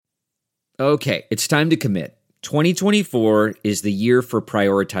Okay, it's time to commit. 2024 is the year for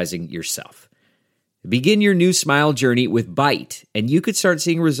prioritizing yourself. Begin your new smile journey with Byte, and you could start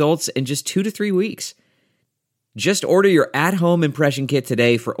seeing results in just 2 to 3 weeks. Just order your at-home impression kit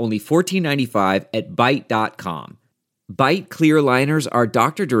today for only $14.95 at Byte.com. Byte clear aligners are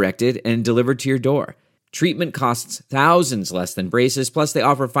doctor-directed and delivered to your door. Treatment costs thousands less than braces, plus they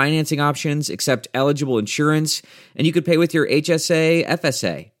offer financing options, accept eligible insurance, and you could pay with your HSA,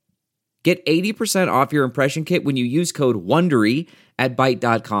 FSA. Get 80% off your impression kit when you use code WONDERY at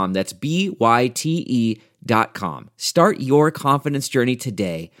Byte.com. That's BYTE.com. Start your confidence journey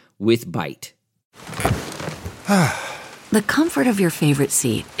today with Byte. The comfort of your favorite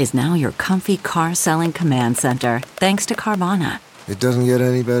seat is now your comfy car selling command center, thanks to Carvana. It doesn't get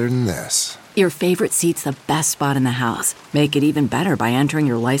any better than this. Your favorite seat's the best spot in the house. Make it even better by entering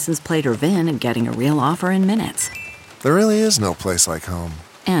your license plate or VIN and getting a real offer in minutes. There really is no place like home.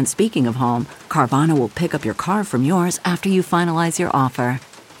 And speaking of home, Carvana will pick up your car from yours after you finalize your offer.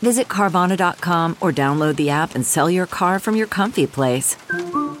 Visit Carvana.com or download the app and sell your car from your comfy place.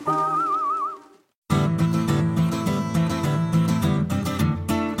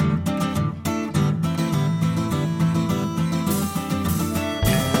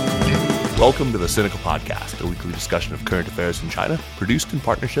 Welcome to the Sinica Podcast, a weekly discussion of current affairs in China, produced in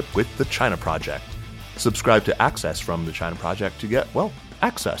partnership with The China Project. Subscribe to Access from The China Project to get, well,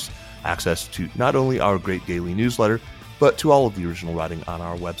 access to not only our great daily newsletter, but to all of the original writing on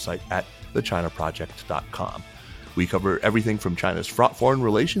our website at thechinaproject.com. We cover everything from China's fraught foreign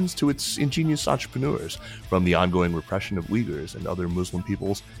relations to its ingenious entrepreneurs, from the ongoing repression of Uyghurs and other Muslim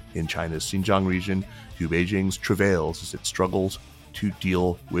peoples in China's Xinjiang region to Beijing's travails as it struggles to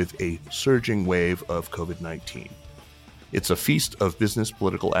deal with a surging wave of COVID-19. It's a feast of business,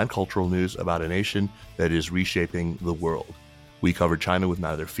 political, and cultural news about a nation that is reshaping the world. We cover China with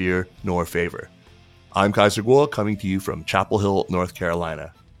neither fear nor favor. I'm Kaiser Kuo, coming to you from Chapel Hill, North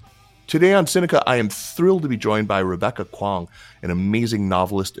Carolina. Today on Sinica, I am thrilled to be joined by Rebecca Kuang, an amazing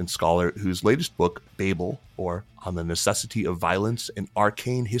novelist and scholar whose latest book, Babel, or On the Necessity of Violence, an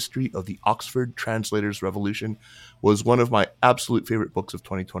Arcane History of the Oxford Translators' Revolution, was one of my absolute favorite books of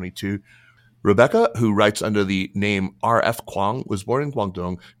 2022. Rebecca, who writes under the name R.F. Kuang, was born in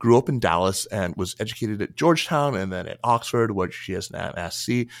Guangdong, grew up in Dallas, and was educated at Georgetown and then at Oxford, where she has an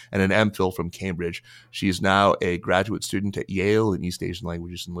MSc and an MPhil from Cambridge. She is now a graduate student at Yale in East Asian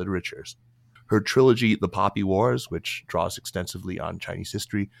Languages and Literatures. Her trilogy, The Poppy Wars, which draws extensively on Chinese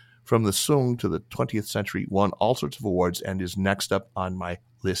history from the Song to the 20th century, won all sorts of awards and is next up on my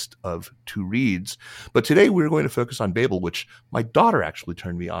list of to reads. But today we're going to focus on Babel, which my daughter actually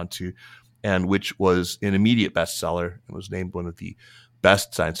turned me on to, and which was an immediate bestseller and was named one of the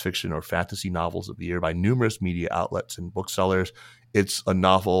best science fiction or fantasy novels of the year by numerous media outlets and booksellers. It's a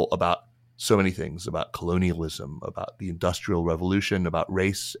novel about so many things, about colonialism, about the Industrial Revolution, about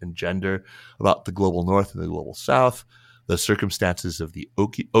race and gender, about the global North and the global South, the circumstances of the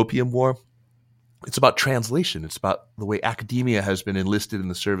Opium War. It's about translation. It's about the way academia has been enlisted in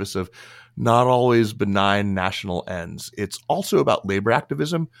the service of not always benign national ends. It's also about labor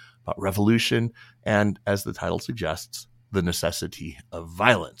activism, about revolution, and, as the title suggests, the necessity of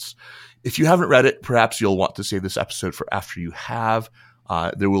violence. If you haven't read it, perhaps you'll want to save this episode for after you have.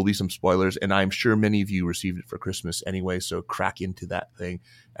 There will be some spoilers, and I'm sure many of you received it for Christmas anyway, so crack into that thing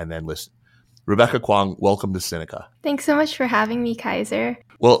and then listen. Rebecca Kuang, welcome to Sinica. Thanks so much for having me, Kaiser.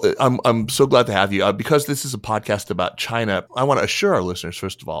 Well, I'm so glad to have you. Because this is a podcast about China, I want to assure our listeners,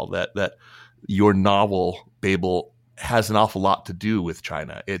 first of all, that your novel, Babel, has an awful lot to do with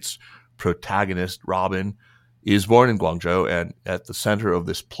China. Its protagonist, Robin, is born in Guangzhou, and at the center of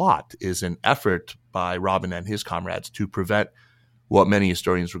this plot is an effort by Robin and his comrades to prevent what many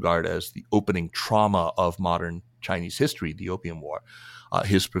historians regard as the opening trauma of modern Chinese history, the Opium War.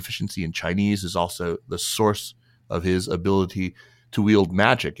 His proficiency in Chinese is also the source of his ability to wield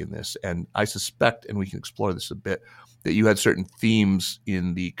magic in this. And I suspect, and we can explore this a bit, that you had certain themes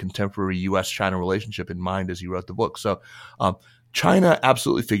in the contemporary U.S.-China relationship in mind as you wrote the book. So China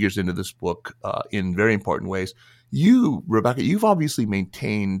absolutely figures into this book in very important ways. You, Rebecca, you've obviously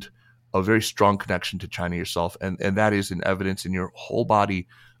maintained a very strong connection to China yourself, and that is in evidence in your whole body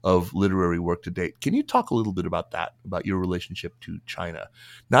of literary work to date. Can you talk a little bit about that, about your relationship to China?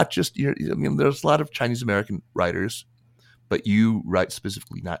 Not just there's a lot of Chinese American writers, but you write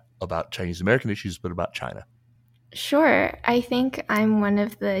specifically not about Chinese American issues, but about China. Sure. I think I'm one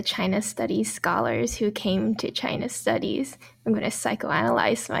of the China studies scholars who came to China studies. I'm going to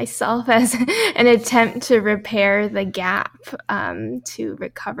psychoanalyze myself as an attempt to repair the gap, to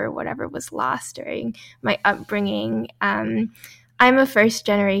recover whatever was lost during my upbringing. I'm a first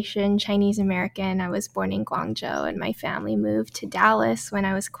generation Chinese American. I was born in Guangzhou and my family moved to Dallas when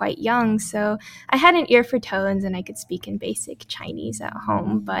I was quite young. So I had an ear for tones and I could speak in basic Chinese at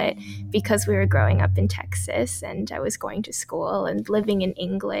home. But because we were growing up in Texas and I was going to school and living in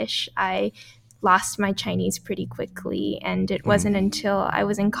English, I lost my Chinese pretty quickly. And it wasn't until I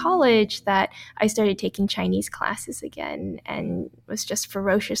was in college that I started taking Chinese classes again and was just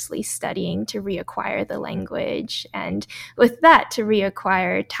ferociously studying to reacquire the language. And with that, to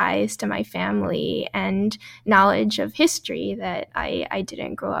reacquire ties to my family and knowledge of history that I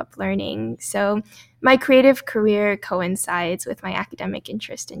didn't grow up learning. So my creative career coincides with my academic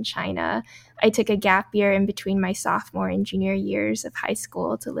interest in China. I took a gap year in between my sophomore and junior years of high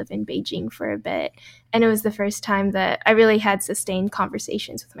school to live in Beijing for a bit. And it was the first time that I really had sustained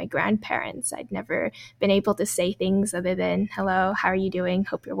conversations with my grandparents. I'd never been able to say things other than, hello, how are you doing?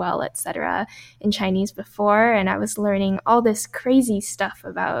 Hope you're well, etc. in Chinese before. And I was learning all this crazy stuff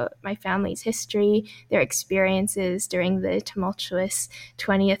about my family's history, their experiences during the tumultuous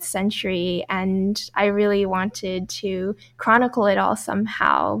 20th century. And I really wanted to chronicle it all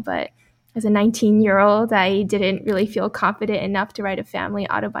somehow, but as a 19-year-old, I didn't really feel confident enough to write a family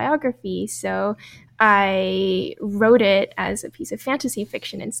autobiography. So I wrote it as a piece of fantasy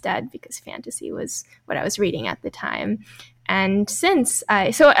fiction instead, because fantasy was what I was reading at the time. And since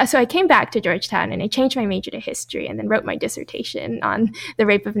so I came back to Georgetown and I changed my major to history and then wrote my dissertation on the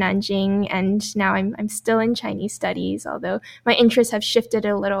rape of Nanjing. And now I'm still in Chinese studies, although my interests have shifted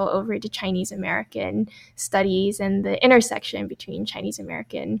a little over to Chinese American studies and the intersection between Chinese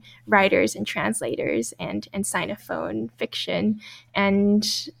American writers and translators and Sinophone fiction. And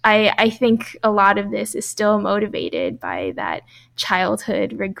I think a lot of this is still motivated by that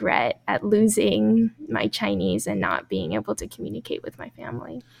childhood regret at losing my Chinese and not being able to communicate with my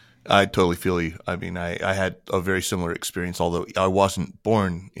family. I totally feel you. I mean, I had a very similar experience, although I wasn't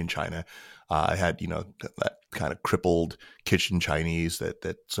born in China. I had, that kind of crippled kitchen Chinese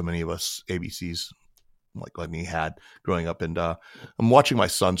that so many of us ABCs like me had growing up. And I'm watching my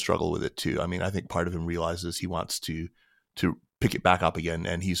son struggle with it too. I mean, I think part of him realizes he wants to pick it back up again.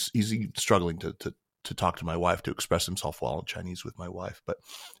 And he's struggling to talk to my wife, to express himself well in Chinese with my wife. But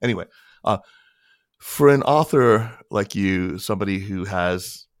anyway, for an author like you, somebody who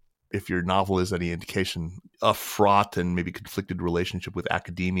has, if your novel is any indication, a fraught and maybe conflicted relationship with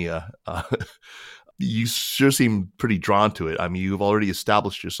academia, you sure seem pretty drawn to it. I mean, you've already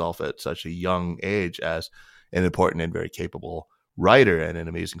established yourself at such a young age as an important and very capable writer and an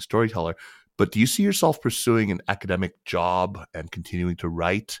amazing storyteller. But do you see yourself pursuing an academic job and continuing to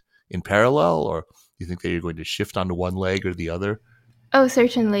write in parallel, or do you think that you're going to shift onto one leg or the other? Oh,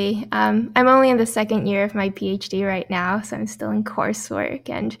 certainly. I'm only in the second year of my PhD right now, so I'm still in coursework,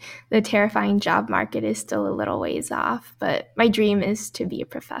 and the terrifying job market is still a little ways off. But my dream is to be a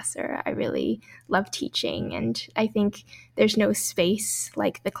professor. I really love teaching, and I think there's no space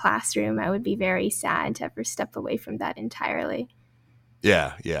like the classroom. I would be very sad to ever step away from that entirely.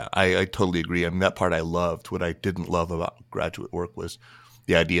 Yeah, I totally agree. I mean, that part I loved. What I didn't love about graduate work was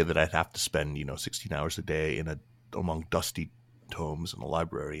the idea that I'd have to spend, 16 hours a day among dusty tomes in a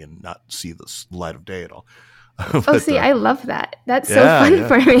library and not see the light of day at all. But, I love that. That's so fun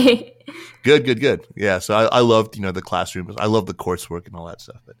for me. Good. Yeah, so I loved, the classrooms. I love the coursework and all that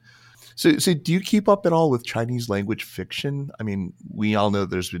stuff. But so do you keep up at all with Chinese language fiction? I mean, we all know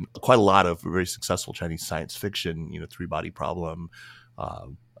there's been quite a lot of very successful Chinese science fiction, Three Body Problem,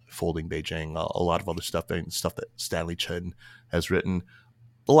 Folding Beijing, a lot of other stuff that Stanley Chen has written.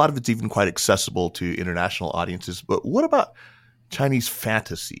 A lot of it's even quite accessible to international audiences. But what about Chinese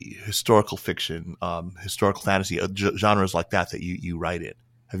fantasy, historical fiction, historical fantasy, genres like that you write in?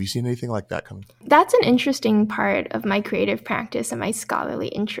 Have you seen anything like that coming? That's an interesting part of my creative practice and my scholarly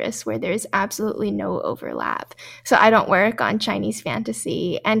interests where there's absolutely no overlap. So I don't work on Chinese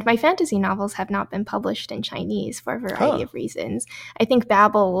fantasy, and my fantasy novels have not been published in Chinese for a variety of reasons. I think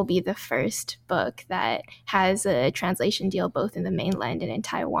Babel will be the first book that has a translation deal both in the mainland and in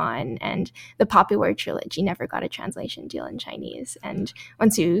Taiwan, and the Poppy Word trilogy never got a translation deal in Chinese. And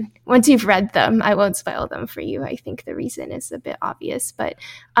once you've read them, I won't spoil them for you. I think the reason is a bit obvious, but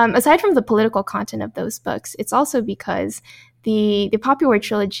aside from the political content of those books, it's also because the Poppy Word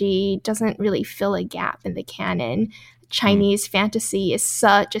trilogy doesn't really fill a gap in the canon. Chinese fantasy is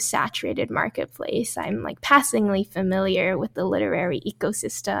such a saturated marketplace. I'm passingly familiar with the literary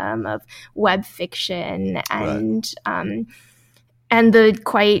ecosystem of web fiction and the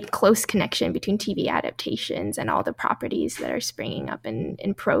quite close connection between TV adaptations and all the properties that are springing up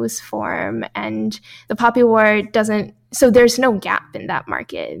in prose form. And the Poppy Word doesn't so there's no gap in that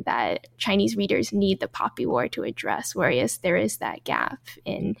market that Chinese readers need the Poppy War to address, whereas there is that gap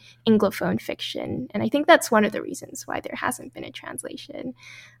in Anglophone fiction. And I think that's one of the reasons why there hasn't been a translation.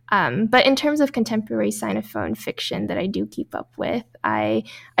 But in terms of contemporary Sinophone fiction that I do keep up with, I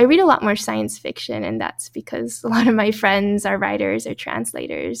read a lot more science fiction, and that's because a lot of my friends are writers or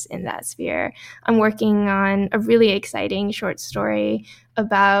translators in that sphere. I'm working on a really exciting short story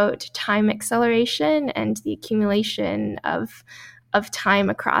about time acceleration and the accumulation of time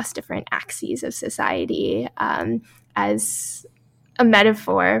across different axes of society as a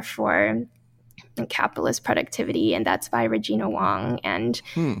metaphor for capitalist productivity, and that's by Regina Wong. And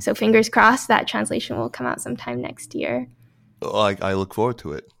so fingers crossed that translation will come out sometime next year. I look forward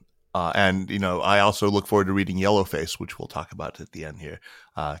to it. And, I also look forward to reading Yellowface, which we'll talk about at the end here.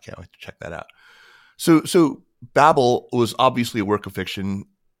 Can't wait to check that out. So Babel was obviously a work of fiction,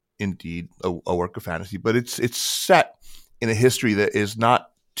 indeed, a work of fantasy, but it's set in a history that is not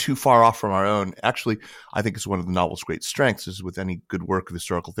too far off from our own. Actually, I think it's one of the novel's great strengths, is with any good work of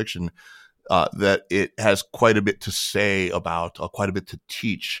historical fiction, that it has quite a bit to say about, quite a bit to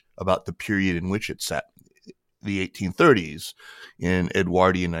teach about the period in which it's set, the 1830s in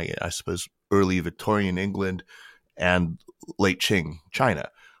Edwardian, I suppose, early Victorian England and late Qing China.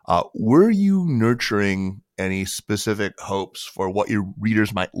 Were you nurturing any specific hopes for what your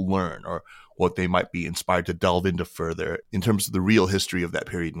readers might learn or what they might be inspired to delve into further in terms of the real history of that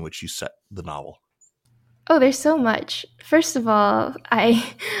period in which you set the novel? Oh, there's so much. First of all,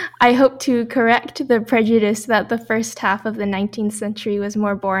 I hope to correct the prejudice that the first half of the 19th century was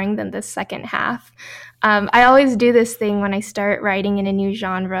more boring than the second half. I always do this thing when I start writing in a new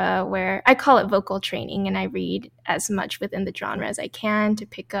genre where I call it vocal training, and I read as much within the genre as I can to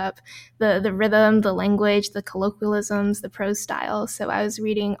pick up the rhythm, the language, the colloquialisms, the prose style. So I was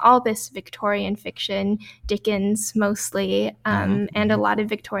reading all this Victorian fiction, Dickens mostly, and a lot of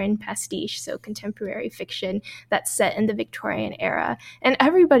Victorian pastiche, so contemporary fiction that's set in the Victorian era. And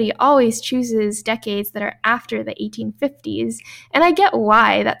everybody always chooses decades that are after the 1850s. And I get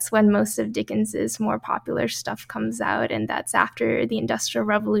why. That's when most of Dickens's more popular stuff comes out, and that's after the Industrial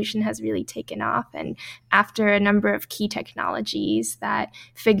Revolution has really taken off and after a number of key technologies that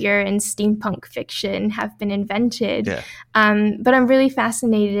figure in steampunk fiction have been invented. Yeah. But I'm really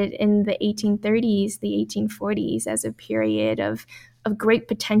fascinated in the 1830s, the 1840s as a period of great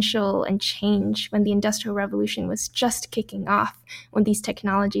potential and change, when the Industrial Revolution was just kicking off, when these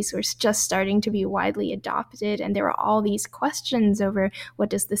technologies were just starting to be widely adopted, and there were all these questions over what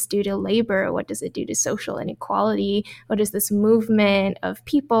does this do to labor, what does it do to social inequality, what does this movement of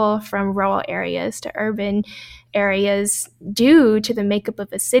people from rural areas to urban areas do to the makeup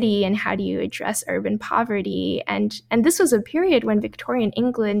of a city, and how do you address urban poverty? And this was a period when Victorian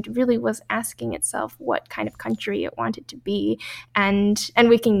England really was asking itself what kind of country it wanted to be. And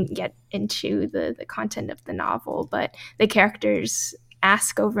we can get into the content of the novel, but the characters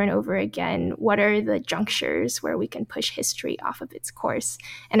ask over and over again, what are the junctures where we can push history off of its course?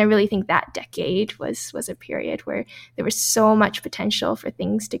 And I really think that decade was a period where there was so much potential for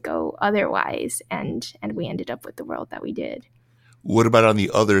things to go otherwise, and we ended up with the world that we did. What about on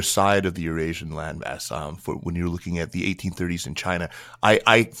the other side of the Eurasian landmass, for when you're looking at the 1830s in China?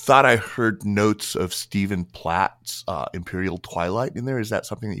 I thought I heard notes of Stephen Platt's Imperial Twilight in there. Is that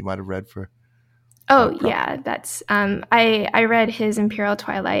something that you might have read for? Oh, yeah, that's I read his Imperial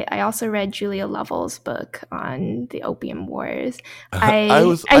Twilight. I also read Julia Lovell's book on the Opium Wars.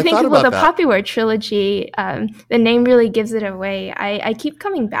 I think with the Poppy War trilogy, the name really gives it away. I keep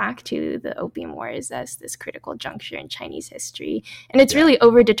coming back to the Opium Wars as this critical juncture in Chinese history, and it's really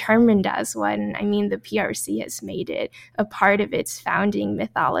overdetermined as one. I mean, the PRC has made it a part of its founding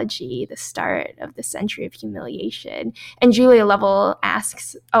mythology, the start of the century of humiliation. And Julia Lovell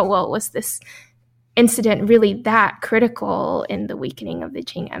asks, oh, well, was this incident really that critical in the weakening of the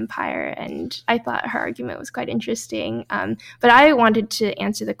Qing Empire? And I thought her argument was quite interesting. But I wanted to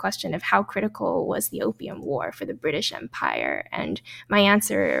answer the question of how critical was the Opium War for the British Empire. And my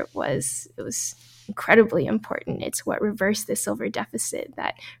answer was it was incredibly important. It's what reversed the silver deficit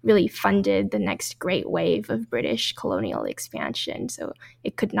that really funded the next great wave of British colonial expansion. So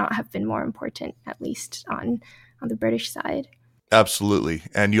it could not have been more important, at least on the British side. Absolutely.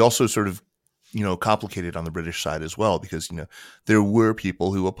 And you also sort of complicated on the British side as well, because, there were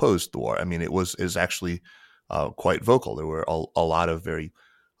people who opposed the war. I mean, it was actually quite vocal. There were a lot of very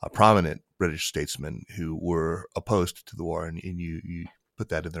prominent British statesmen who were opposed to the war, and you put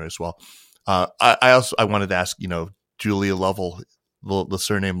that in there as well. I wanted to ask, Julia Lovell, the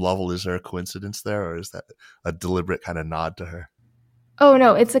surname Lovell, is there a coincidence there, or is that a deliberate kind of nod to her? Oh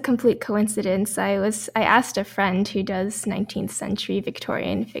no, it's a complete coincidence. I asked a friend who does 19th century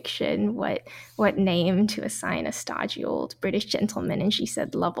Victorian fiction what name to assign a stodgy old British gentleman, and she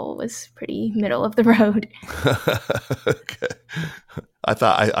said Lovell was pretty middle of the road. Okay. I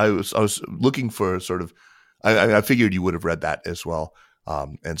thought I was looking for sort of I figured you would have read that as well,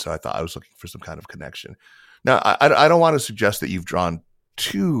 and so I thought I was looking for some kind of connection. Now I don't want to suggest that you've drawn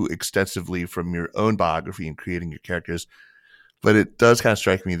too extensively from your own biography in creating your characters. But it does kind of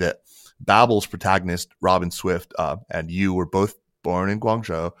strike me that Babel's protagonist, Robin Swift, and you were both born in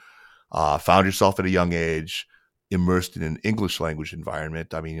Guangzhou, found yourself at a young age, immersed in an English language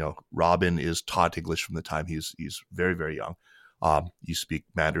environment. I mean, Robin is taught English from the time he's very, very young. You speak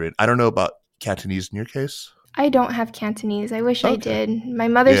Mandarin. I don't know about Cantonese in your case. I don't have Cantonese. I wish I did. My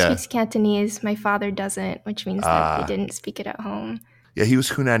mother speaks Cantonese. My father doesn't, which means that they didn't speak it at home. Yeah, he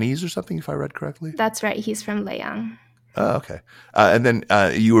was Hunanese or something, if I read correctly. That's right. He's from Leyang. Oh, okay. And then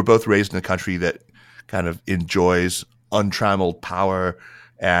you were both raised in a country that kind of enjoys untrammeled power,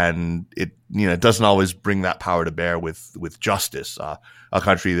 and it doesn't always bring that power to bear with justice. A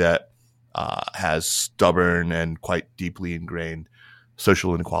country that has stubborn and quite deeply ingrained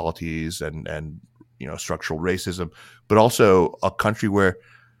social inequalities and structural racism, but also a country where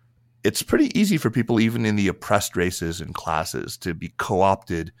it's pretty easy for people, even in the oppressed races and classes, to be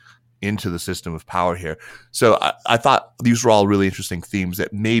co-opted into the system of power here. So I thought these were all really interesting themes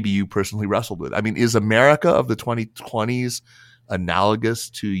that maybe you personally wrestled with. I mean, is America of the 2020s analogous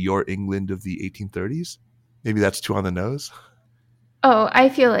to your England of the 1830s? Maybe that's too on the nose. Oh, I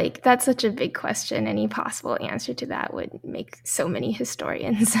feel like that's such a big question. Any possible answer to that would make so many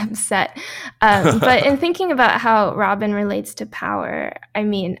historians upset. But in thinking about how Robin relates to power, I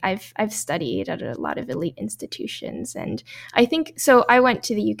mean, I've studied at a lot of elite institutions, and I think so. I went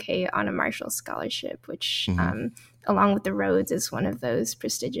to the UK on a Marshall Scholarship, which along with the Rhodes is one of those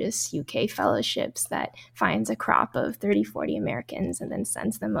prestigious UK fellowships that finds a crop of 30, 40 Americans and then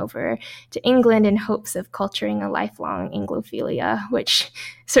sends them over to England in hopes of culturing a lifelong Anglophilia, which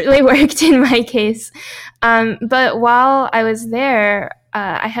certainly worked in my case. But while I was there,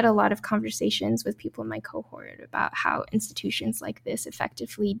 I had a lot of conversations with people in my cohort about how institutions like this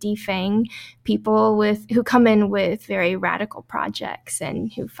effectively defang people who come in with very radical projects and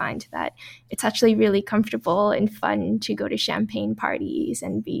who find that it's actually really comfortable and fun to go to champagne parties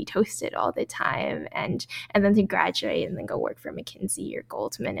and be toasted all the time, and then to graduate and then go work for McKinsey or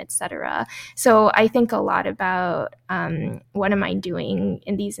Goldman, etc. So I think a lot about what am I doing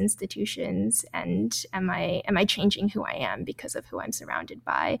in these institutions, and am I changing who I am because of who I'm surrounded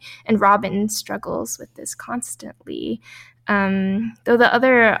by? And Robin struggles with this constantly. Though the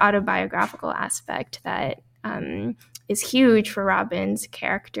other autobiographical aspect that is huge for Robin's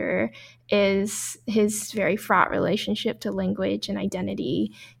character is his very fraught relationship to language and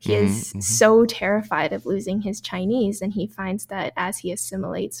identity. He is so terrified of losing his Chinese, and he finds that as he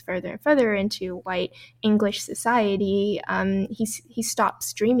assimilates further and further into white English society, he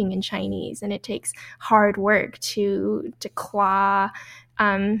stops dreaming in Chinese, and it takes hard work to claw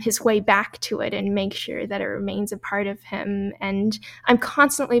his way back to it and make sure that it remains a part of him. And I'm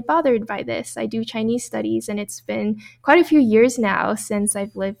constantly bothered by this. I do Chinese studies, and it's been quite a few years now since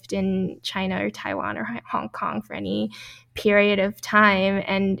I've lived in China or Taiwan or Hong Kong for any period of time.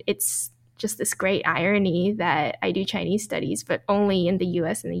 And it's just this great irony that I do Chinese studies, but only in the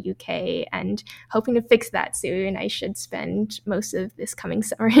US and the UK, and hoping to fix that soon. I should spend most of this coming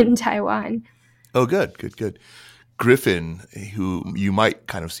summer in Taiwan. Oh, good. Griffin, who you might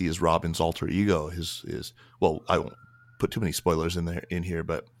kind of see as Robin's alter ego, is well, I won't put too many spoilers in here,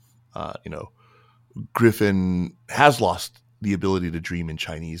 but Griffin has lost the ability to dream in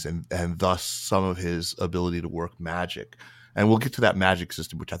Chinese, and thus some of his ability to work magic. And we'll get to that magic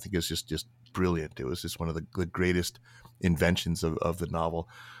system, which I think is just brilliant. It was just one of the greatest inventions of the novel.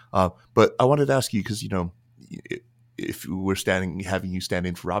 But I wanted to ask you, because if we're having you stand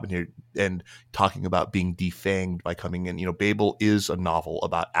in for Robin here and talking about being defanged by coming in, Babel is a novel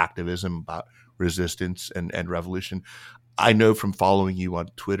about activism, about resistance and revolution. I know from following you on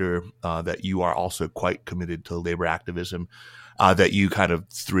Twitter that you are also quite committed to labor activism, that you kind of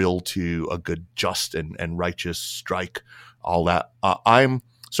thrill to a good, just and righteous strike, all that. I'm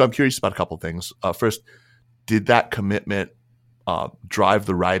curious about a couple of things. First, did that commitment drive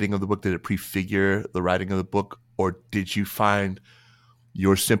the writing of the book? Did it prefigure the writing of the book? Or did you find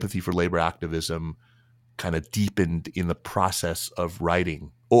your sympathy for labor activism kind of deepened in the process of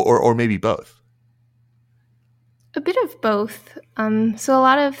writing, or maybe both? A bit of both. So a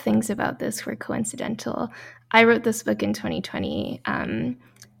lot of things about this were coincidental. I wrote this book in 2020. The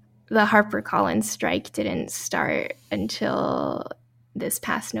HarperCollins strike didn't start until this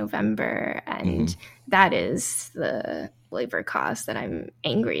past November, and that is the labor cause that I'm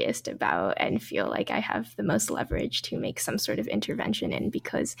angriest about and feel like I have the most leverage to make some sort of intervention in,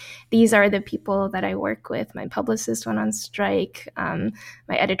 because these are the people that I work with. My publicist went on strike. My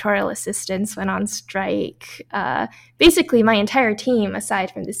editorial assistants went on strike. Basically, my entire team,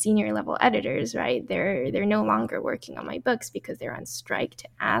 aside from the senior level editors, right, they're no longer working on my books because they're on strike to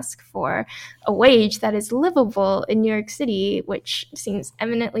ask for a wage that is livable in New York City, which seems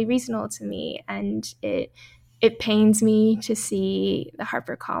eminently reasonable to me. And it pains me to see the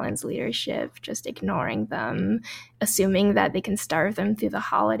HarperCollins leadership just ignoring them, assuming that they can starve them through the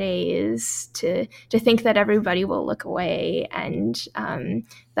holidays, to think that everybody will look away, and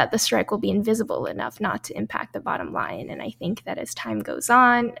that the strike will be invisible enough not to impact the bottom line. And I think that as time goes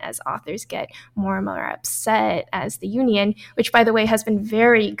on, as authors get more and more upset, as the union, which by the way has been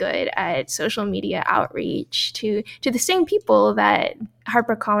very good at social media outreach to the same people that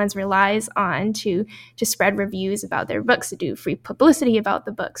HarperCollins relies on to spread reviews about their books, to do free publicity about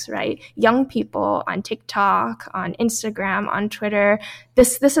the books, right? Young people on TikTok, on Instagram, on Twitter,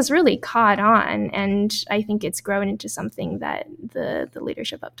 this has really caught on, and I think it's grown into something that the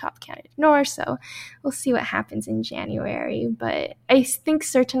leadership up top can't ignore. So we'll see what happens in January. But I think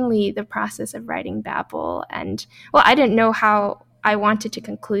certainly the process of writing Babel, and well, I didn't know how I wanted to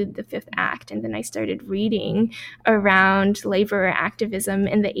conclude the fifth act. And then I started reading around labor activism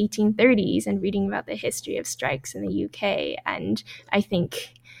in the 1830s and reading about the history of strikes in the UK. And I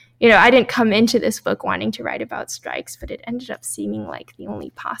think, I didn't come into this book wanting to write about strikes, but it ended up seeming like the only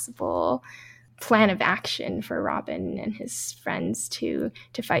possible plan of action for Robin and his friends to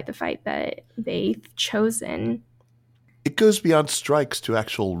fight the fight that they've chosen. It goes beyond strikes to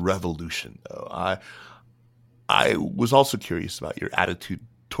actual revolution, though. I was also curious about your attitude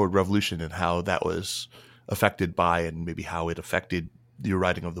toward revolution and how that was affected by, and maybe how it affected your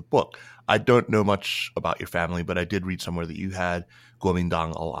writing of the book. I don't know much about your family, but I did read somewhere that you had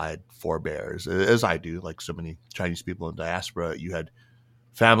Kuomintang allied forebears, as I do, like so many Chinese people in diaspora. You had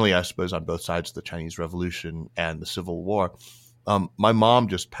family, I suppose, on both sides of the Chinese Revolution and the Civil War. My mom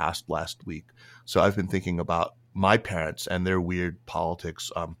just passed last week, so I've been thinking about my parents and their weird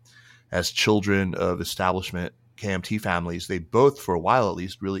politics. As children of establishment KMT families, they both, for a while at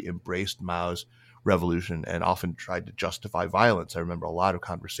least, really embraced Mao's revolution and often tried to justify violence. I remember a lot of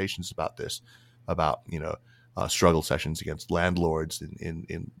conversations about this, about struggle sessions against landlords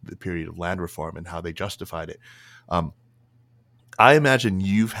in the period of land reform and how they justified it. I imagine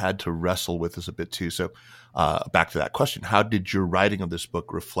you've had to wrestle with this a bit too. So back to that question, how did your writing of this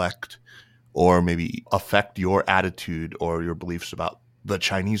book reflect or maybe affect your attitude or your beliefs about the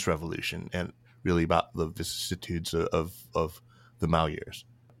Chinese Revolution and really about the vicissitudes of the Mao years?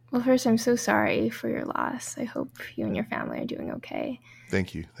 Well, first, I'm so sorry for your loss. I hope you and your family are doing okay.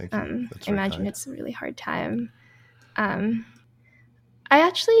 Thank you. I imagine it's a really hard time. I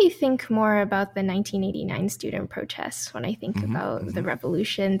actually think more about the 1989 student protests when I think about the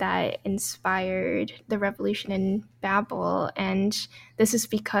revolution that inspired the revolution in Babel. And this is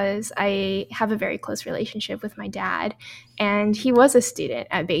because I have a very close relationship with my dad. And he was a student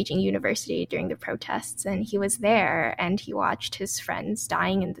at Beijing University during the protests. And he was there and he watched his friends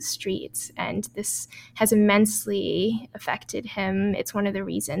dying in the streets. And this has immensely affected him. It's one of the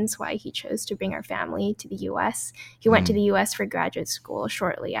reasons why he chose to bring our family to the U.S. He went to the U.S. for graduate school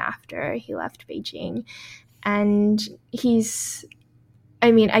shortly after he left Beijing. And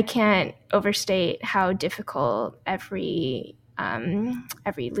I can't overstate how difficult every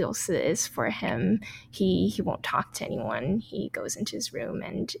Liu Si is for him. He won't talk to anyone. He goes into his room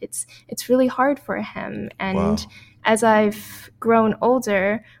and it's really hard for him. And as I've grown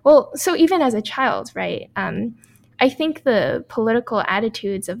older, so even as a child, right, I think the political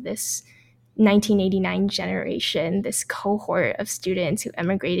attitudes of this 1989 generation, this cohort of students who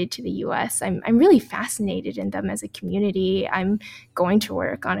emigrated to the US, I'm really fascinated in them as a community. I'm going to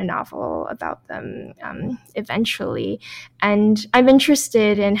work on a novel about them eventually. And I'm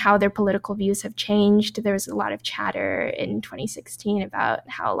interested in how their political views have changed. There was a lot of chatter in 2016 about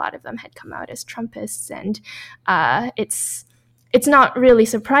how a lot of them had come out as Trumpists. And it's not really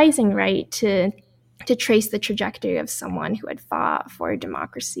surprising, right, to trace the trajectory of someone who had fought for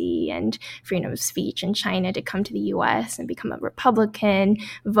democracy and freedom of speech in China to come to the US and become a Republican,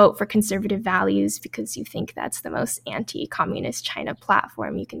 vote for conservative values because you think that's the most anti-communist China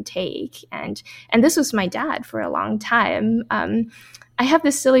platform you can take. And this was my dad for a long time. I have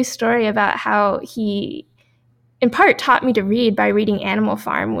this silly story about how he in part taught me to read by reading Animal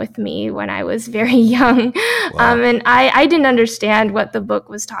Farm with me when I was very young. Wow. And I didn't understand what the book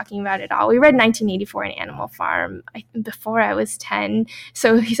was talking about at all. We read 1984 in Animal Farm before I was 10.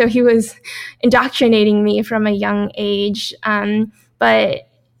 So he was indoctrinating me from a young age. But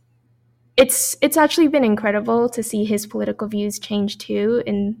it's actually been incredible to see his political views change too.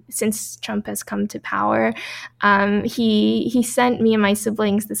 And since Trump has come to power, he sent me and my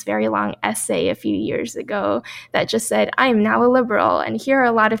siblings this very long essay a few years ago that just said, "I am now a liberal, and here are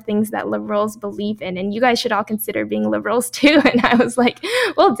a lot of things that liberals believe in, and you guys should all consider being liberals too." And I was like,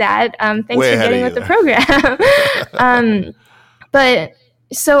 "Well, Dad, thanks Way for ahead getting of with you the program." But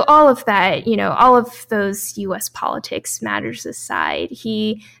so all of that, all of those U.S. politics matters aside,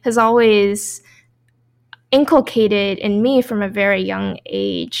 he has always inculcated in me from a very young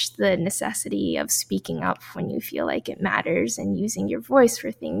age the necessity of speaking up when you feel like it matters and using your voice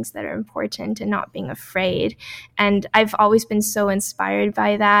for things that are important and not being afraid. And I've always been so inspired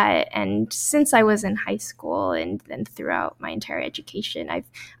by that. And since I was in high school and then throughout my entire education,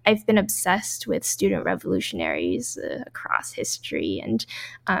 I've been obsessed with student revolutionaries across history and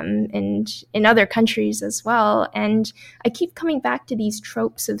in other countries as well. And I keep coming back to these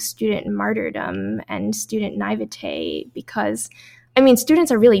tropes of student martyrdom and student naivete because,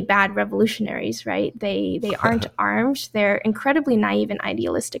 students are really bad revolutionaries, right? They aren't armed. They're incredibly naive and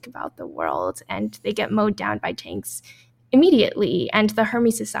idealistic about the world, and they get mowed down by tanks immediately. And the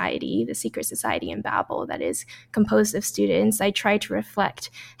Hermes Society, the secret society in Babel that is composed of students, I try to reflect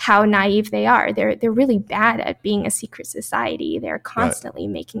how naive they are. They're really bad at being a secret society. They're constantly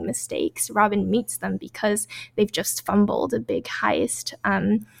making mistakes. Robin meets them because they've just fumbled a big heist.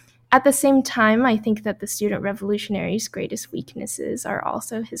 At the same time, I think that the student revolutionary's greatest weaknesses are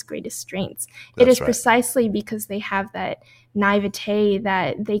also his greatest strengths. It is precisely because they have that naivete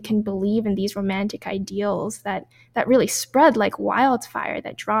that they can believe in these romantic ideals that really spread like wildfire,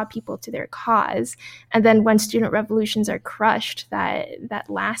 that draw people to their cause. And then when student revolutions are crushed, that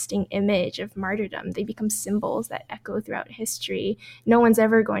lasting image of martyrdom, they become symbols that echo throughout history. No one's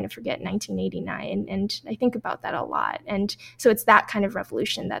ever going to forget 1989. And I think about that a lot. And so it's that kind of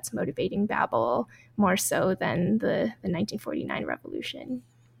revolution that's motivating Babel more so than the 1949 revolution.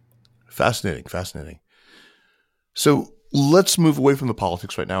 Fascinating. So let's move away from the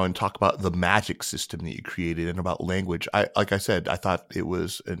politics right now and talk about the magic system that you created and about language. Like I said, I thought it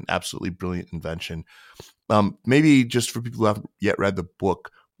was an absolutely brilliant invention. Maybe just for people who haven't yet read the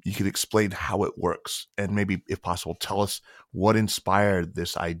book, you could explain how it works, and maybe, if possible, tell us what inspired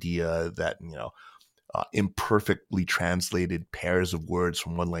this idea that imperfectly translated pairs of words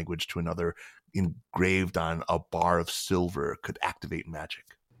from one language to another engraved on a bar of silver could activate magic.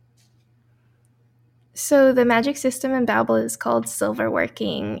 So the magic system in Babel is called silver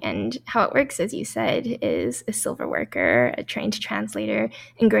working, and how it works, as you said, is a silver worker, a trained translator,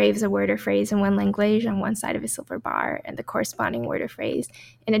 engraves a word or phrase in one language on one side of a silver bar and the corresponding word or phrase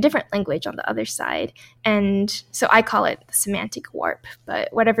in a different language on the other side. And so I call it the semantic warp, but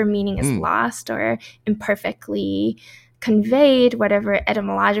whatever meaning is lost or imperfectly conveyed, whatever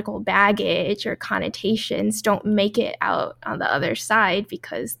etymological baggage or connotations don't make it out on the other side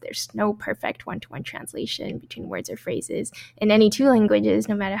because there's no perfect one-to-one translation between words or phrases. In any two languages,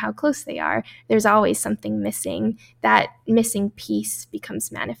 no matter how close they are, there's always something missing. That missing piece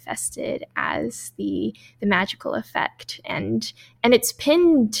becomes manifested as the magical effect. And it's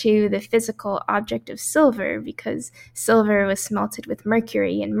pinned to the physical object of silver because silver was smelted with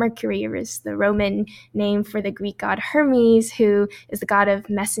mercury, and Mercury is the Roman name for the Greek god Hermes, who is the god of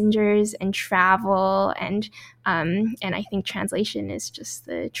messengers and travel. And I think translation is just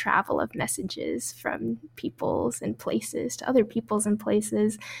the travel of messages from peoples and places to other peoples and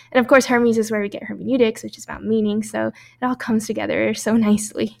places. And of course, Hermes is where we get hermeneutics, which is about meaning. So it all comes together so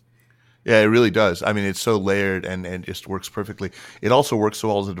nicely. Yeah, it really does. I mean, it's so layered and just works perfectly. It also works so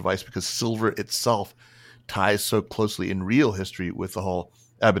well as a device because silver itself ties so closely in real history with the whole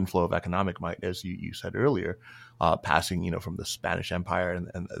ebb and flow of economic might, as you said earlier, passing, from the Spanish Empire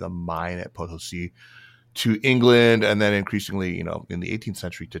and the mine at Potosi to England, and then increasingly, in the 18th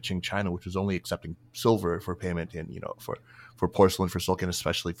century to Qing China, which was only accepting silver for payment in, for porcelain, for silk, and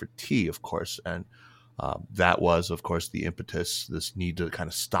especially for tea, of course. And that was, of course, the impetus, this need to kind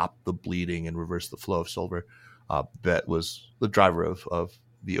of stop the bleeding and reverse the flow of silver. That was the driver of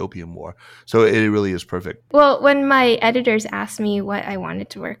the Opium War. So it really is perfect. Well, when my editors asked me what I wanted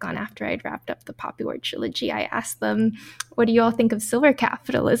to work on after I'd wrapped up the Poppy War trilogy, I asked them, what do you all think of silver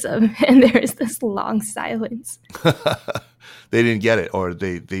capitalism? And there was this long silence. They didn't get it, or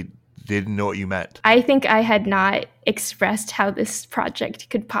they they didn't know what you meant. I think I had not expressed how this project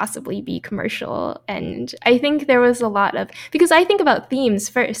could possibly be commercial. And I think there was a lot of, because I think about themes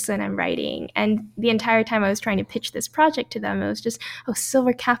first when I'm writing. And the entire time I was trying to pitch this project to them, it was just,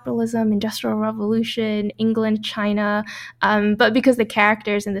 silver capitalism, industrial revolution, England, China. But because the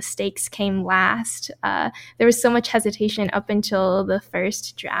characters and the stakes came last, there was so much hesitation up until the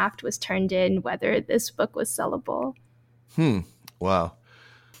first draft was turned in, whether this book was sellable. Wow.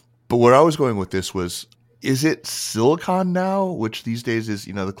 But where I was going with this was, is it silicon now, which these days is,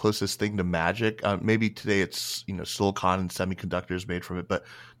 the closest thing to magic? Maybe today it's, silicon and semiconductors made from it, but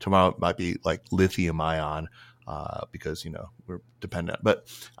tomorrow it might be like lithium ion because, we're dependent. But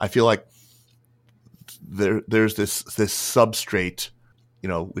I feel like there's this substrate,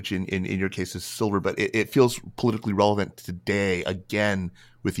 which in your case is silver, but it feels politically relevant today again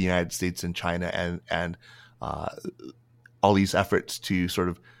with the United States and China and all these efforts to sort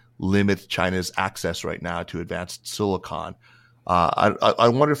of limit China's access right now to advanced silicon. I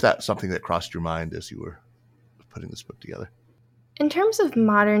wonder if that's something that crossed your mind as you were putting this book together. In terms of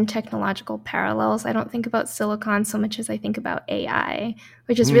modern technological parallels, I don't think about silicon so much as I think about AI,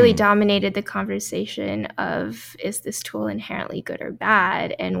 which has really dominated the conversation of, is this tool inherently good or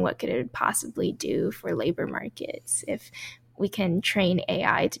bad, and what could it possibly do for labor markets if we can train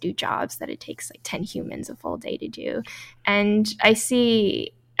AI to do jobs that it takes like 10 humans a full day to do. And I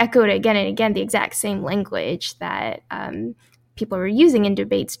see echoed again and again the exact same language that people were using in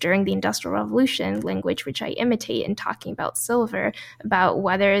debates during the Industrial Revolution, language which I imitate in talking about silver, about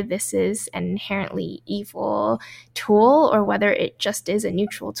whether this is an inherently evil tool or whether it just is a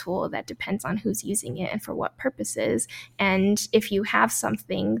neutral tool that depends on who's using it and for what purposes. And if you have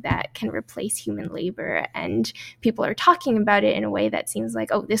something that can replace human labor and people are talking about it in a way that seems like,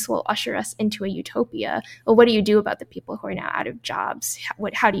 this will usher us into a utopia, well, what do you do about the people who are now out of jobs?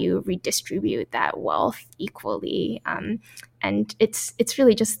 How do you redistribute that wealth equally? And it's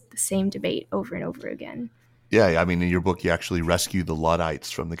really just the same debate over and over again. Yeah, I mean, in your book, you actually rescue the Luddites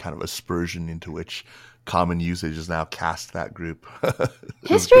from the kind of aspersion into which common usage has now cast that group.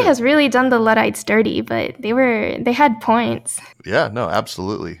 History has really done the Luddites dirty, but they had points. Yeah, no,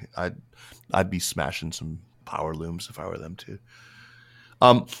 absolutely. I'd be smashing some power looms if I were them too.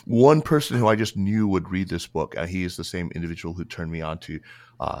 One person who I just knew would read this book, he is the same individual who turned me on to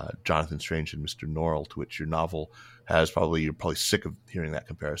Jonathan Strange and Mr. Norrell, to which your novel has you're probably sick of hearing that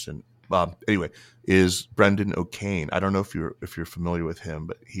comparison. Anyway, is Brendan O'Kane. I don't know if you're familiar with him,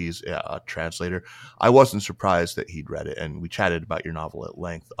 but he's a translator. I wasn't surprised that he'd read it, and we chatted about your novel at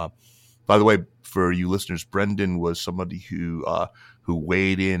length. By the way, for you listeners, Brendan was somebody who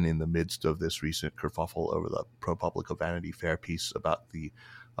weighed in the midst of this recent kerfuffle over the ProPublica Vanity Fair piece about the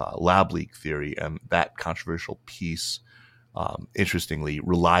lab leak theory, and that controversial piece, interestingly,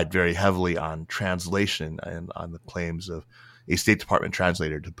 relied very heavily on translation and on the claims of a State Department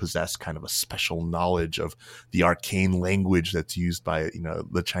translator to possess kind of a special knowledge of the arcane language that's used by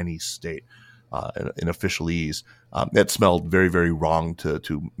the Chinese state in officialese. That smelled very, very wrong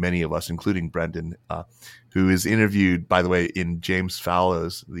to many of us, including Brendan, who is interviewed, by the way, in James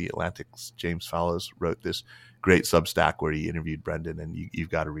Fallows, The Atlantic's James Fallows wrote this great Substack where he interviewed Brendan, and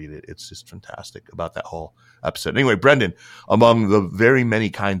you've got to read it. It's just fantastic about that whole episode. Anyway, Brendan, among the very many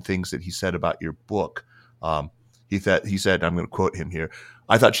kind things that he said about your book, he said, I'm going to quote him here,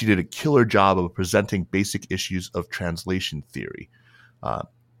 "I thought she did a killer job of presenting basic issues of translation theory."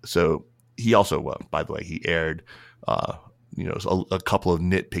 So he also, by the way, he aired, a couple of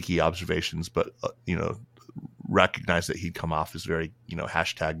nitpicky observations, but, recognized that he'd come off as very,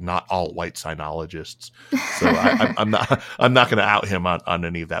 hashtag not all white sinologists. So I'm not going to out him on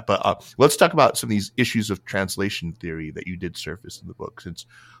any of that. But let's talk about some of these issues of translation theory that you did surface in the book, since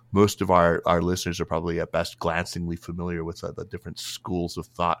most of our listeners are probably at best glancingly familiar with the different schools of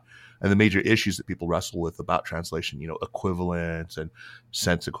thought and the major issues that people wrestle with about translation, equivalence and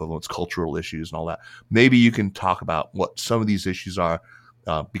sense equivalence, cultural issues and all that. Maybe you can talk about what some of these issues are,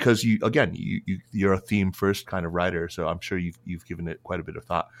 because you're a theme first kind of writer, so I'm sure you've given it quite a bit of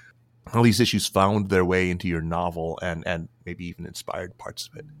thought. How these issues found their way into your novel and maybe even inspired parts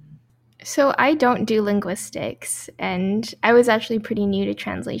of it. So I don't do linguistics, and I was actually pretty new to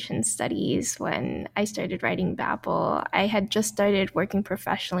translation studies when I started writing Babel. I had just started working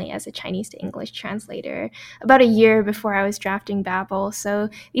professionally as a Chinese to English translator about a year before I was drafting Babel, so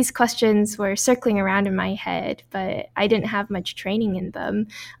these questions were circling around in my head, but I didn't have much training in them,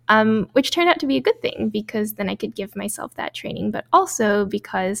 which turned out to be a good thing because then I could give myself that training, but also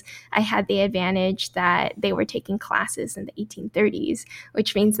because I had the advantage that they were taking classes in the 1830s,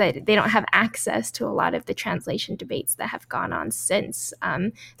 which means that they don't have access to a lot of the translation debates that have gone on since.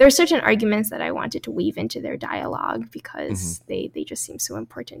 There are certain arguments that I wanted to weave into their dialogue because they just seem so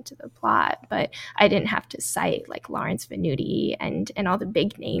important to the plot, but I didn't have to cite like Lawrence Venuti and all the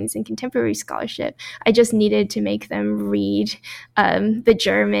big names in contemporary scholarship. I just needed to make them read the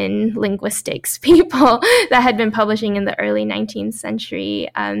German linguistics people that had been publishing in the early 19th century.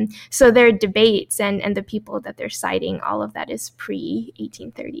 So their debates and the people that they're citing, all of that is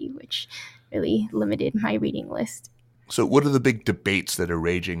pre-1830, which really limited my reading list. So what are the big debates that are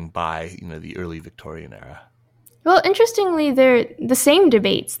raging by, the early Victorian era? Well, interestingly, they're the same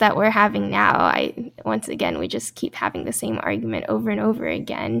debates that we're having now. Once again, we just keep having the same argument over and over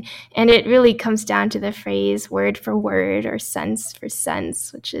again. And it really comes down to the phrase word for word or sense for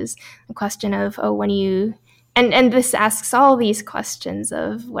sense, which is a question of, and this asks all these questions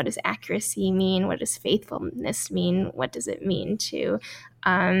of what does accuracy mean? What does faithfulness mean? What does it mean to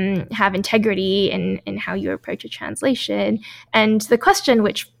have integrity in how you approach a translation? And the question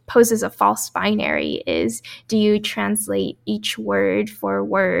which poses a false binary is, do you translate each word for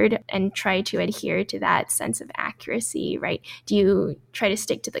word and try to adhere to that sense of accuracy, right? Do you try to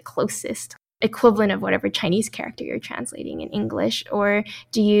stick to the closest equivalent of whatever Chinese character you're translating in English, or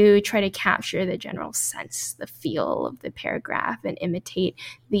do you try to capture the general sense, the feel of the paragraph and imitate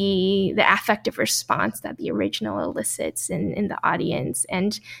the affective response that the original elicits in the audience?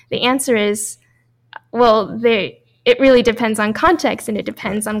 And the answer is, well, it really depends on context, and it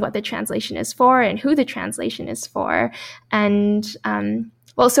depends on what the translation is for and who the translation is for. And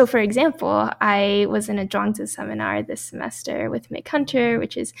so for example, I was in a Zhuangzi seminar this semester with Mick Hunter,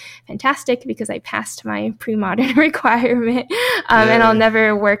 which is fantastic because I passed my pre-modern requirement, and I'll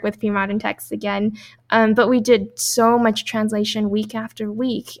never work with pre-modern texts again. But we did so much translation week after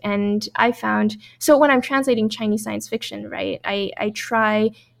week. And I found, so when I'm translating Chinese science fiction, right, I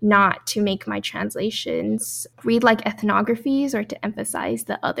try not to make my translations read like ethnographies or to emphasize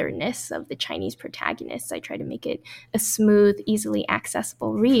the otherness of the Chinese protagonists. I try to make it a smooth, easily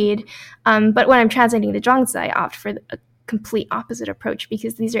accessible read. But when I'm translating the Zhuangzi, I opt for a complete opposite approach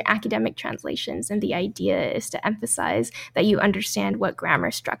because these are academic translations, and the idea is to emphasize that you understand what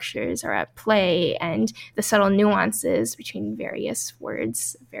grammar structures are at play and the subtle nuances between various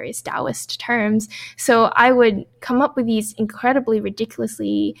words, various Taoist terms. So I would come up with these incredibly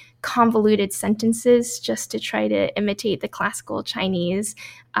ridiculously convoluted sentences just to try to imitate the classical Chinese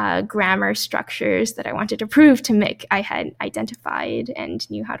grammar structures that I wanted to prove to Mick I had identified and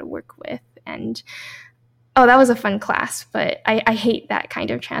knew how to work with. And that was a fun class, but I hate that kind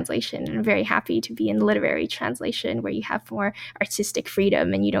of translation, and I'm very happy to be in literary translation where you have more artistic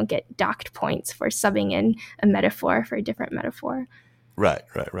freedom and you don't get docked points for subbing in a metaphor for a different metaphor. Right.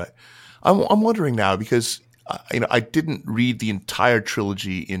 I'm wondering now because I didn't read the entire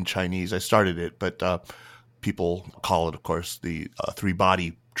trilogy in Chinese. I started it, but people call it, of course, the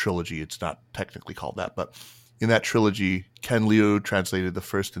three-body trilogy. It's not technically called that, but in that trilogy, Ken Liu translated the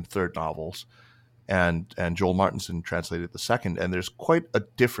first and third novels, and Joel Martinson translated the second, and there's quite a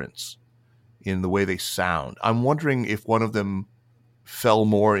difference in the way they sound. I'm wondering if one of them fell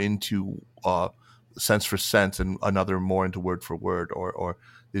more into sense for sense and another more into word for word, or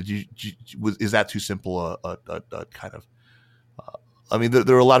is that too simple a kind of?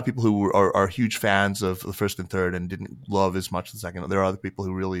 There are a lot of people who are huge fans of the first and third and didn't love as much the second. There are other people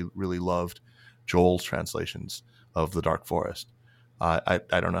who really, really loved Joel's translations of The Dark Forest. I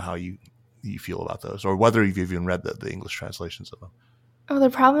don't know how you feel about those, or whether you've even read the English translations of them. Oh,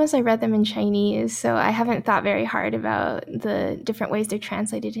 the problem is I read them in Chinese, so I haven't thought very hard about the different ways they're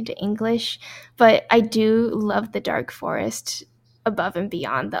translated into English. But I do love The Dark Forest above and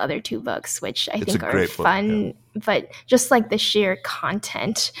beyond the other two books, which I think are fun. Book, yeah. But just like the sheer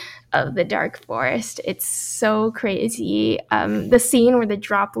content of The Dark Forest, it's so crazy. The scene where the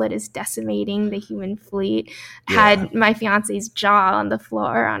droplet is decimating the human fleet had my fiance's jaw on the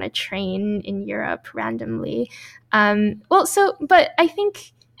floor on a train in Europe randomly. But I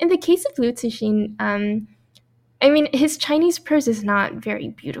think in the case of Liu Cixin, his Chinese prose is not very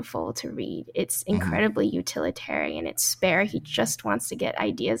beautiful to read. It's incredibly utilitarian. It's spare. He just wants to get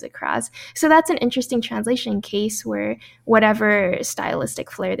ideas across. So that's an interesting translation case where whatever stylistic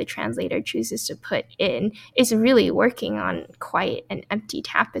flair the translator chooses to put in is really working on quite an empty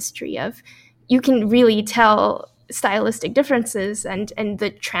tapestry of, you can really tell stylistic differences, and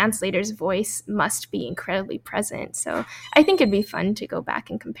the translator's voice must be incredibly present. So I think it'd be fun to go back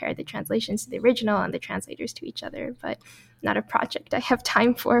and compare the translations to the original and the translators to each other, but not a project I have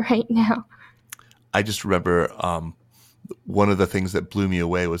time for right now. I just remember one of the things that blew me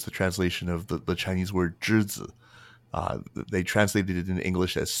away was the translation of the Chinese word 栀子, They translated it into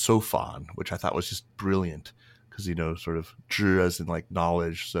English as Sophon, which I thought was just brilliant because, sort of zhi as in like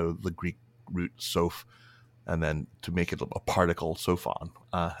knowledge, so the Greek root soph, and then to make it a particle, Sophon.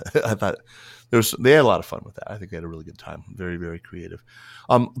 I thought they had a lot of fun with that. I think they had a really good time. Very, very creative.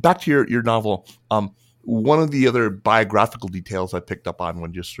 Back to your novel. One of the other biographical details I picked up on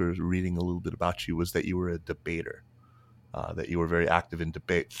when just sort of reading a little bit about you was that you were a debater, that you were very active in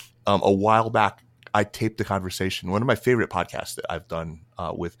debate. A while back, I taped a conversation, one of my favorite podcasts that I've done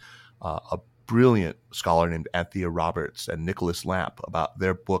with a brilliant scholar named Anthea Roberts and Nicholas Lamp about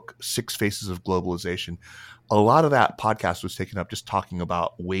their book, 6 Faces of Globalization. A lot of that podcast was taken up just talking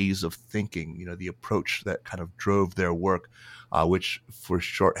about ways of thinking, the approach that kind of drove their work, which for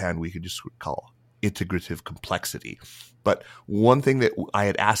shorthand we could just call integrative complexity. But one thing that I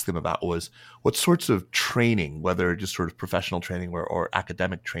had asked them about was what sorts of training, whether just sort of professional training or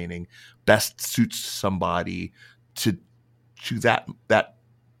academic training, best suits somebody to that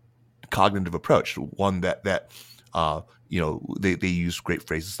cognitive approach. One that they use great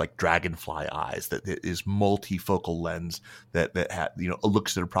phrases like dragonfly eyes, that is multifocal lens that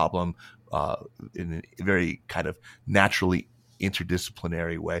looks at a problem in a very kind of naturally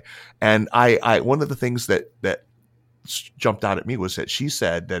interdisciplinary way. And I one of the things that jumped out at me was that she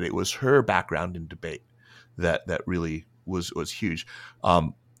said that it was her background in debate that really was huge.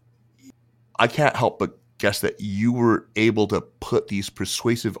 I can't help but guess that you were able to put these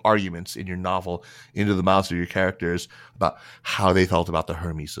persuasive arguments in your novel into the mouths of your characters about how they felt about the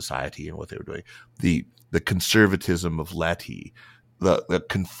Hermes Society and what they were doing, the conservatism of Letty, the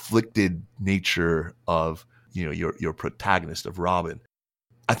conflicted nature of your protagonist of Robin.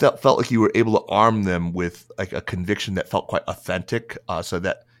 I felt like you were able to arm them with like a conviction that felt quite authentic, so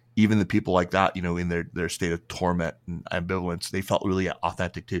that even the people like that, in their state of torment and ambivalence, they felt really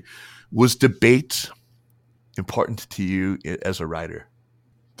authentic too. Was debate important to you as a writer?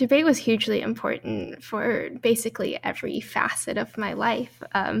 Debate was hugely important for basically every facet of my life.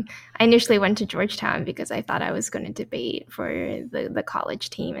 I initially went to Georgetown because I thought I was going to debate for the college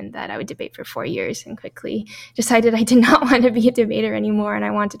team and that I would debate for 4 years, and quickly decided I did not want to be a debater anymore and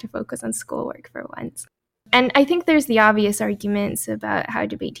I wanted to focus on schoolwork for once. And I think there's the obvious arguments about how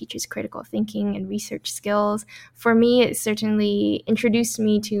debate teaches critical thinking and research skills. For me, it certainly introduced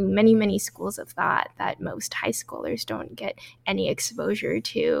me to many, many schools of thought that most high schoolers don't get any exposure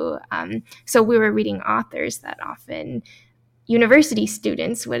to. So we were reading authors that often university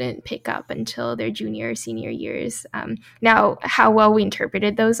students wouldn't pick up until their junior or senior years. Now, how well we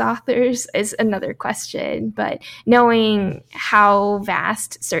interpreted those authors is another question, but knowing how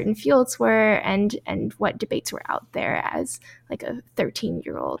vast certain fields were and what debates were out there as like a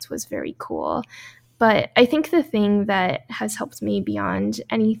 13-year-old was very cool. But I think the thing that has helped me beyond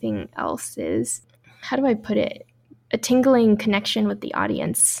anything else is, how do I put it, a tingling connection with the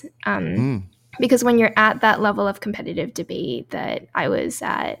audience. Because when you're at that level of competitive debate that I was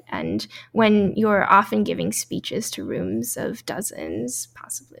at, and when you're often giving speeches to rooms of dozens,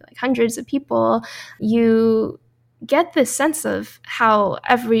 possibly like hundreds of people, you get this sense of how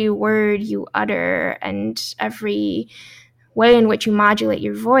every word you utter and every way in which you modulate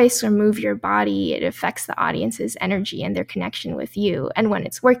your voice or move your body, it affects the audience's energy and their connection with you. And when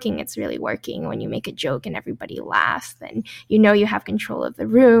it's working, it's really working. When you make a joke and everybody laughs, then you have control of the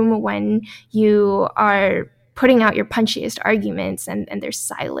room. When you are putting out your punchiest arguments and there's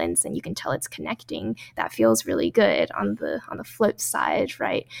silence and you can tell it's connecting, that feels really good. On the flip side,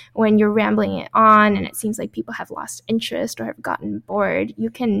 right, when you're rambling it on and it seems like people have lost interest or have gotten bored,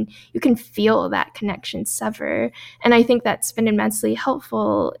 you can feel that connection sever. And I think that's been immensely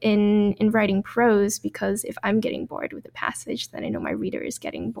helpful in writing prose, because if I'm getting bored with a passage, then I know my reader is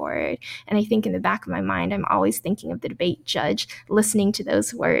getting bored. And I think in the back of my mind, I'm always thinking of the debate judge listening to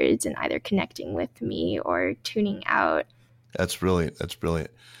those words and either connecting with me or tuning out. That's brilliant.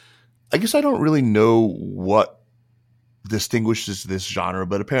 I guess I don't really know what distinguishes this genre,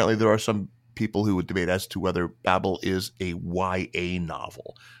 but apparently there are some people who would debate as to whether Babel is a YA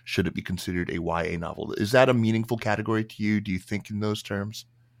novel. Should it be considered a YA novel? Is that a meaningful category to you? Do you think in those terms?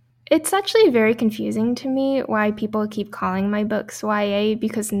 It's actually very confusing to me why people keep calling my books YA,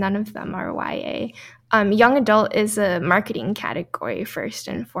 because none of them are YA. Young adult is a marketing category first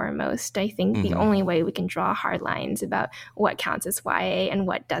and foremost. I think the only way we can draw hard lines about what counts as YA and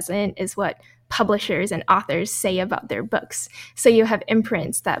what doesn't is what publishers and authors say about their books. So you have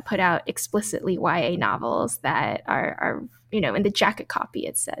imprints that put out explicitly YA novels that are in the jacket copy,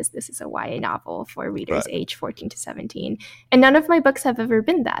 it says this is a YA novel for readers age 14 to 17. And none of my books have ever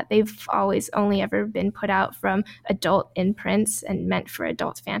been that. They've always only ever been put out from adult imprints and meant for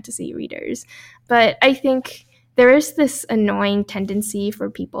adult fantasy readers. But I think there is this annoying tendency for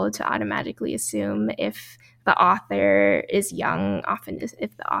people to automatically assume if the author is young, often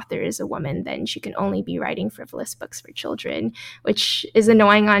if the author is a woman, then she can only be writing frivolous books for children, which is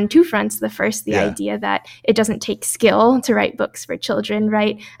annoying on two fronts. The first, the idea that it doesn't take skill to write books for children,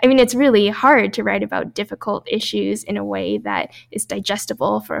 right? I mean, it's really hard to write about difficult issues in a way that is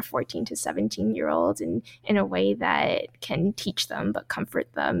digestible for a 14 to 17-year-old and in a way that can teach them but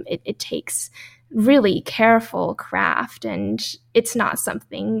comfort them. It takes really careful craft, and it's not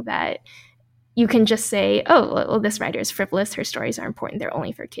something that you can just say, oh, well, this writer is frivolous, her stories are important, they're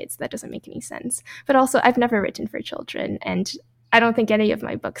only for kids. That doesn't make any sense. But also, I've never written for children, and I don't think any of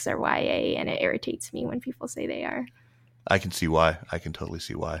my books are YA, and it irritates me when people say they are. I can see why. I can totally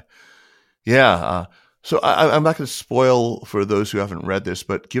see why. Yeah. So I'm not going to spoil for those who haven't read this,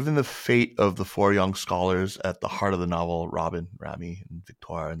 but given the fate of the four young scholars at the heart of the novel, Robin, Rami, and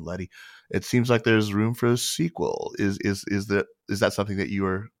Victoire and Letty, it seems like there's room for a sequel. Is that something that you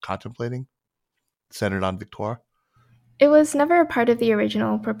are contemplating, centered on Victoire? It was never a part of the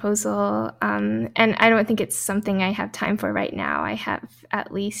original proposal, and I don't think it's something I have time for right now. I have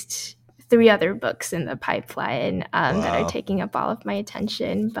at least 3 other books in the pipeline that are taking up all of my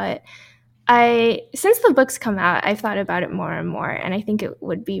attention. But since the books come out, I've thought about it more and more, and I think it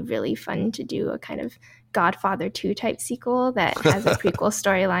would be really fun to do a kind of Godfather 2 type sequel that has a prequel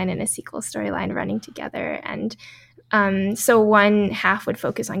storyline and a sequel storyline running together. And so one half would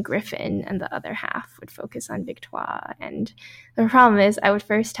focus on Griffin and the other half would focus on Victoire. And the problem is I would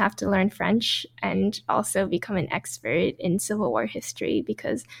first have to learn French and also become an expert in Civil War history,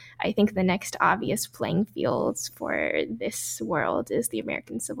 because I think the next obvious playing fields for this world is the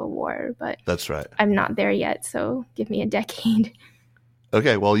American Civil War. But that's right. I'm not there yet, so give me a decade.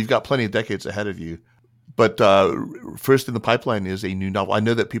 Okay, well, you've got plenty of decades ahead of you. But first in the pipeline is a new novel. I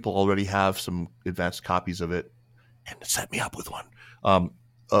know that people already have some advanced copies of it, and set me up with one.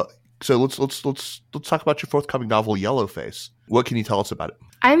 So let's talk about your forthcoming novel, Yellowface. What can you tell us about it?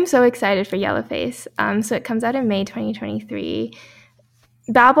 I'm so excited for Yellowface. So it comes out in May 2023.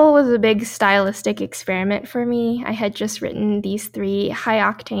 Babel was a big stylistic experiment for me. I had just written these 3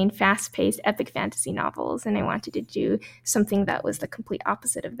 high-octane, fast-paced epic fantasy novels, and I wanted to do something that was the complete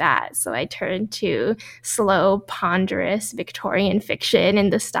opposite of that. So I turned to slow, ponderous Victorian fiction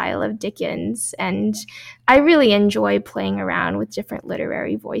in the style of Dickens. And I really enjoy playing around with different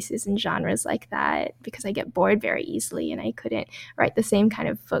literary voices and genres like that, because I get bored very easily, and I couldn't write the same kind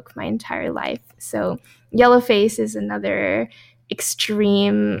of book my entire life. So Yellowface is another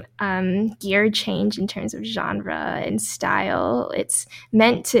extreme gear change in terms of genre and style. It's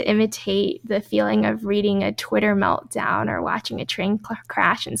meant to imitate the feeling of reading a Twitter meltdown or watching a train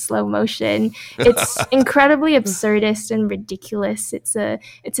crash in slow motion. It's incredibly absurdist and ridiculous. It's a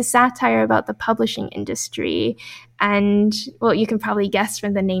satire about the publishing industry. And, well, you can probably guess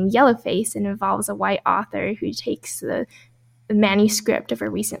from the name Yellowface, it involves a white author who takes the manuscript of a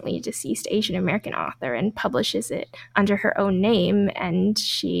recently deceased Asian American author and publishes it under her own name, and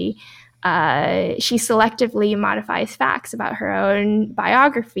she selectively modifies facts about her own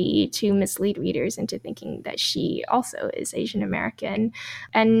biography to mislead readers into thinking that she also is Asian American.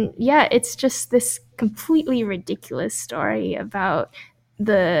 And yeah, it's just this completely ridiculous story about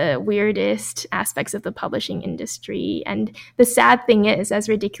the weirdest aspects of the publishing industry. And the sad thing is, as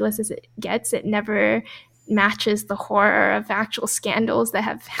ridiculous as it gets, it never matches the horror of actual scandals that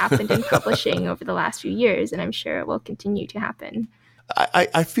have happened in publishing over the last few years, and I'm sure it will continue to happen.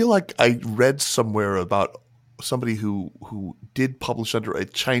 I feel like I read somewhere about somebody who did publish under a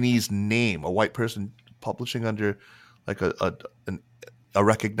Chinese name, a white person publishing under like a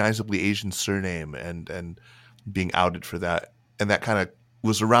recognizably Asian surname and being outed for that. And that kind of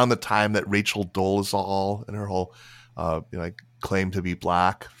was around the time that Rachel Dolezal and her whole claim to be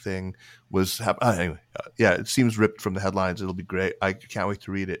black thing was anyway. Yeah, it seems ripped from the headlines. It'll be great. I can't wait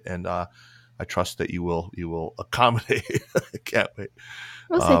to read it, and I trust that you will accommodate. I can't wait.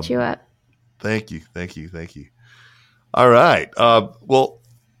 We'll set you up. Thank you. All right. Well,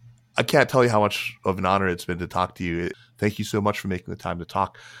 I can't tell you how much of an honor it's been to talk to you. Thank you so much for making the time to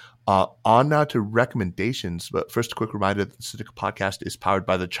talk. On now to recommendations, but first a quick reminder that the Sinica Podcast is powered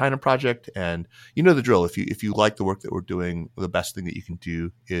by the China Project, and you know the drill. If you like the work that we're doing, the best thing that you can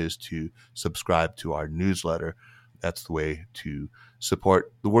do is to subscribe to our newsletter. That's the way to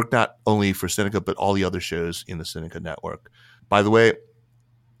support the work, not only for Sinica, but all the other shows in the Sinica network. By the way,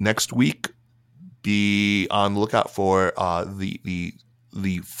 next week, be on the lookout for the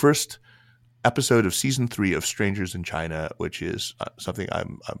first episode of season 3 of Strangers in China, which is something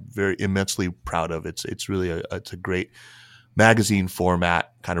I'm very immensely proud of. It's really it's a great magazine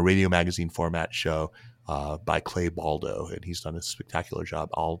format, kind of radio magazine format show. by Clay Baldo, and he's done a spectacular job.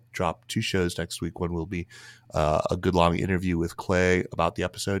 I'll drop 2 shows next week. One will be a good long interview with Clay about the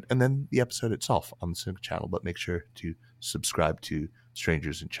episode, and then the episode itself on the Sinica channel. But make sure to subscribe to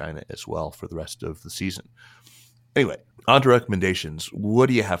Strangers in China as well for the rest of the season. Anyway, on to recommendations. What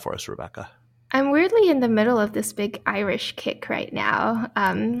do you have for us, Rebecca? I'm weirdly in the middle of this big Irish kick right now.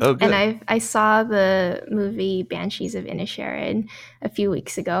 And I saw the movie Banshees of Inisherin a few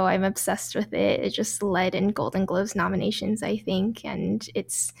weeks ago. I'm obsessed with it. It just led in Golden Globes nominations, I think, and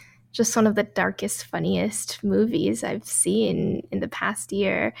it's just one of the darkest, funniest movies I've seen in the past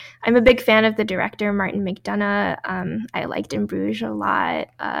year. I'm a big fan of the director, Martin McDonagh. I liked In Bruges a lot.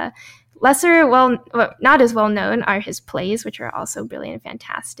 Not as well known are his plays, which are also brilliant and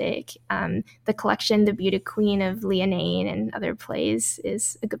fantastic. The collection, The Beauty Queen of Leonine and other plays,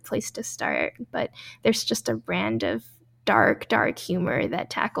 is a good place to start. But there's just a brand of dark humor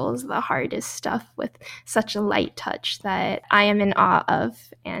that tackles the hardest stuff with such a light touch that I am in awe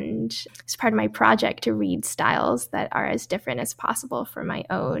of. And it's part of my project to read styles that are as different as possible for my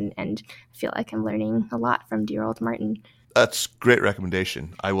own. And I feel like I'm learning a lot from dear old Martin. That's a great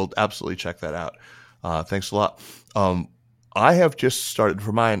recommendation. I will absolutely check that out. Thanks a lot. I have just started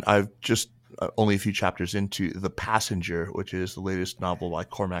for mine. I've just only a few chapters into The Passenger, which is the latest novel by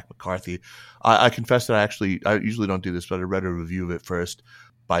Cormac McCarthy. I confess that I usually don't do this, but I read a review of it first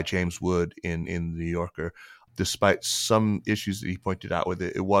by James Wood in The New Yorker. Despite some issues that he pointed out with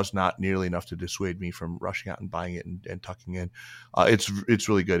it, it was not nearly enough to dissuade me from rushing out and buying it and tucking in. It's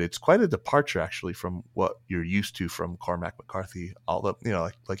really good. It's quite a departure, actually, from what you're used to from Cormac McCarthy. Although,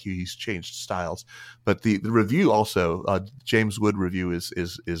 like he's changed styles. But the review also, James Wood review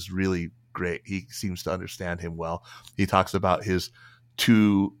is really great. He seems to understand him well. He talks about his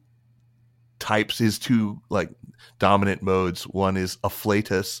 2 types, his 2 like dominant modes. One is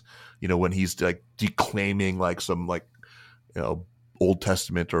afflatus, when he's like declaiming like some Old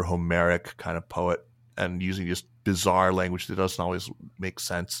Testament or Homeric kind of poet and using just bizarre language that doesn't always make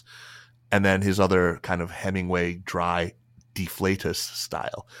sense. And then his other kind of Hemingway dry deflatus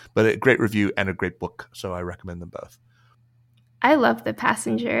style. But a great review and a great book, so I recommend them both. I love The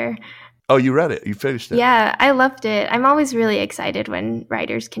Passenger. Oh, you read it? You finished it? Yeah, I loved it. I'm always really excited when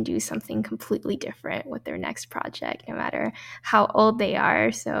writers can do something completely different with their next project, no matter how old they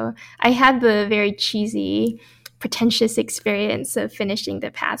are. So I had the very cheesy, pretentious experience of finishing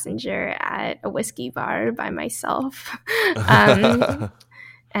The Passenger at a whiskey bar by myself. And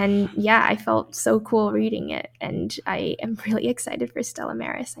yeah, I felt so cool reading it. And I am really excited for Stella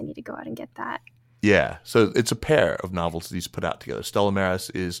Maris. I need to go out and get that. Yeah, so it's a pair of novels that he's put out together. Stella Maris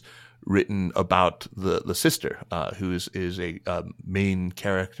is written about the sister, who is a main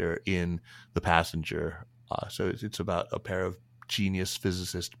character in The Passenger. So it's about a pair of genius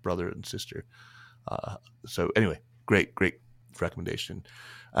physicist brother and sister. So anyway, great recommendation,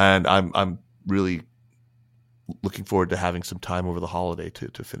 and I'm really looking forward to having some time over the holiday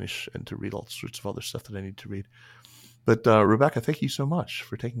to finish and to read all sorts of other stuff that I need to read. But Rebecca, thank you so much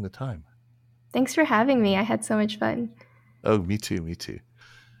for taking the time. Thanks for having me. I had so much fun. Oh, me too.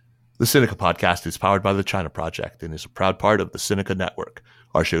 The Sinica Podcast is powered by the China Project and is a proud part of the Sinica Network.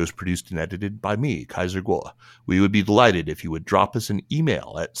 Our show is produced and edited by me, Kaiser Kuo. We would be delighted if you would drop us an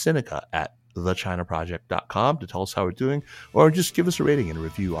email at sinica@thechinaproject.com to tell us how we're doing, or just give us a rating and a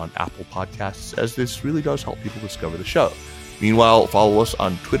review on Apple Podcasts, as this really does help people discover the show. Meanwhile, follow us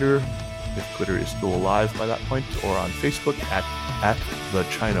on Twitter, if Twitter is still alive by that point, or on Facebook at The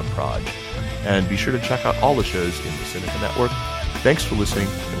China Proj. And be sure to check out all the shows in the Sinica Network. Thanks for listening,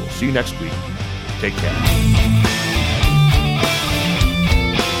 and we'll see you next week. Take care.